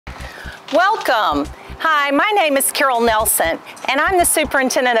Welcome. Hi, my name is Carol Nelson, and I'm the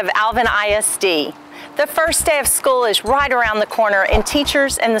superintendent of Alvin ISD. The first day of school is right around the corner, and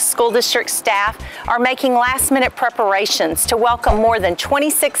teachers and the school district staff are making last-minute preparations to welcome more than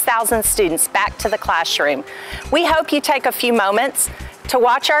 26,000 students back to the classroom. We hope you take a few moments to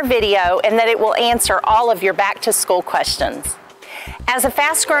watch our video and that it will answer all of your back-to-school questions. As a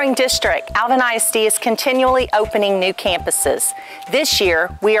fast-growing district, Alvin ISD is continually opening new campuses. This year,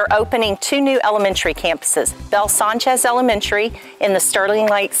 we are opening 2 new elementary campuses, Bell Sanchez Elementary in the Sterling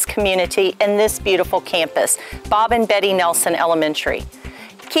Lakes community and this beautiful campus, Bob and Betty Nelson Elementary.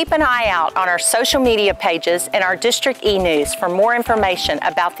 Keep an eye out on our social media pages and our district e-news for more information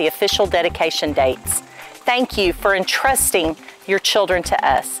about the official dedication dates. Thank you for entrusting your children to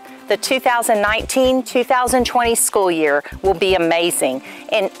us. The 2019-2020 school year will be amazing,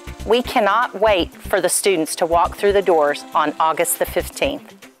 and we cannot wait for the students to walk through the doors on August the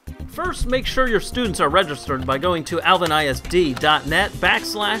 15th. First, make sure your students are registered by going to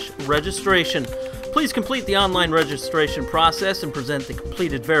alvinisd.net/registration. Please complete the online registration process and present the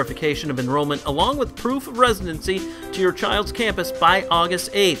completed verification of enrollment along with proof of residency to your child's campus by August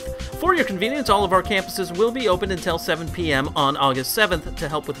 8th. For your convenience, all of our campuses will be open until 7 p.m. on August 7th to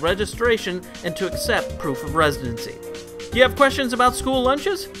help with registration and to accept proof of residency. Do you have questions about school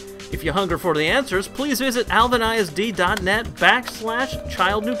lunches? If you hunger for the answers, please visit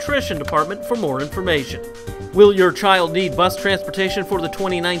alvinisd.net/child nutrition department for more information. Will your child need bus transportation for the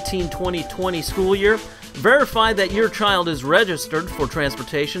 2019-2020 school year? Verify that your child is registered for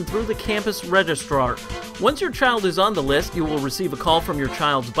transportation through the campus registrar. Once your child is on the list, you will receive a call from your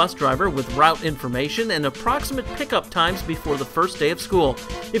child's bus driver with route information and approximate pickup times before the first day of school.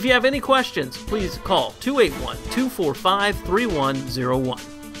 If you have any questions, please call 281-245-3101.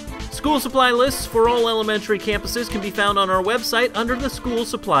 School supply lists for all elementary campuses can be found on our website under the School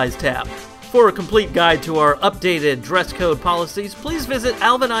Supplies tab. For a complete guide to our updated dress code policies, please visit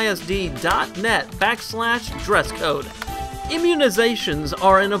alvinisd.net/dress code. Immunizations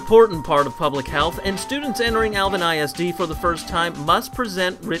are an important part of public health, and students entering Alvin ISD for the first time must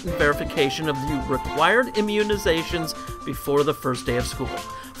present written verification of the required immunizations before the first day of school.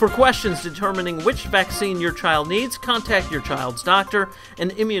 For questions determining which vaccine your child needs, contact your child's doctor,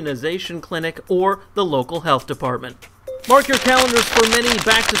 an immunization clinic, or the local health department. Mark your calendars for many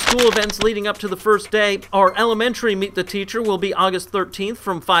back-to-school events leading up to the first day. Our elementary Meet the Teacher will be August 13th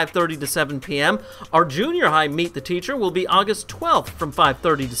from 5:30 to 7 p.m. Our junior high Meet the Teacher will be August 12th from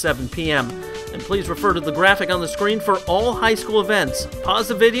 5:30 to 7 p.m. And please refer to the graphic on the screen for all high school events. Pause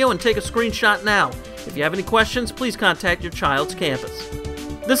the video and take a screenshot now. If you have any questions, please contact your child's campus.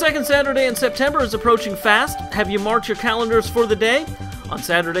 The second Saturday in September is approaching fast. Have you marked your calendars for the day? On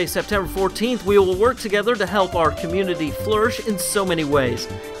Saturday, September 14th, we will work together to help our community flourish in so many ways.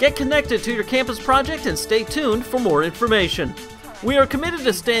 Get connected to your campus project and stay tuned for more information. We are committed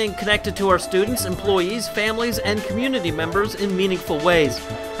to staying connected to our students, employees, families, and community members in meaningful ways.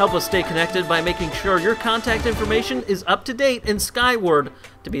 Help us stay connected by making sure your contact information is up to date and skyward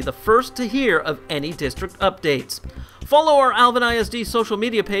to be the first to hear of any district updates. Follow our Alvin ISD social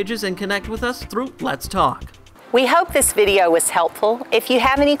media pages and connect with us through Let's Talk. We hope this video was helpful. If you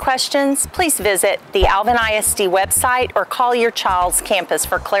have any questions, please visit the Alvin ISD website or call your child's campus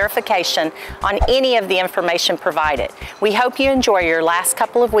for clarification on any of the information provided. We hope you enjoy your last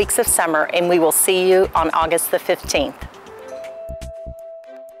couple of weeks of summer, and we will see you on August the 15th.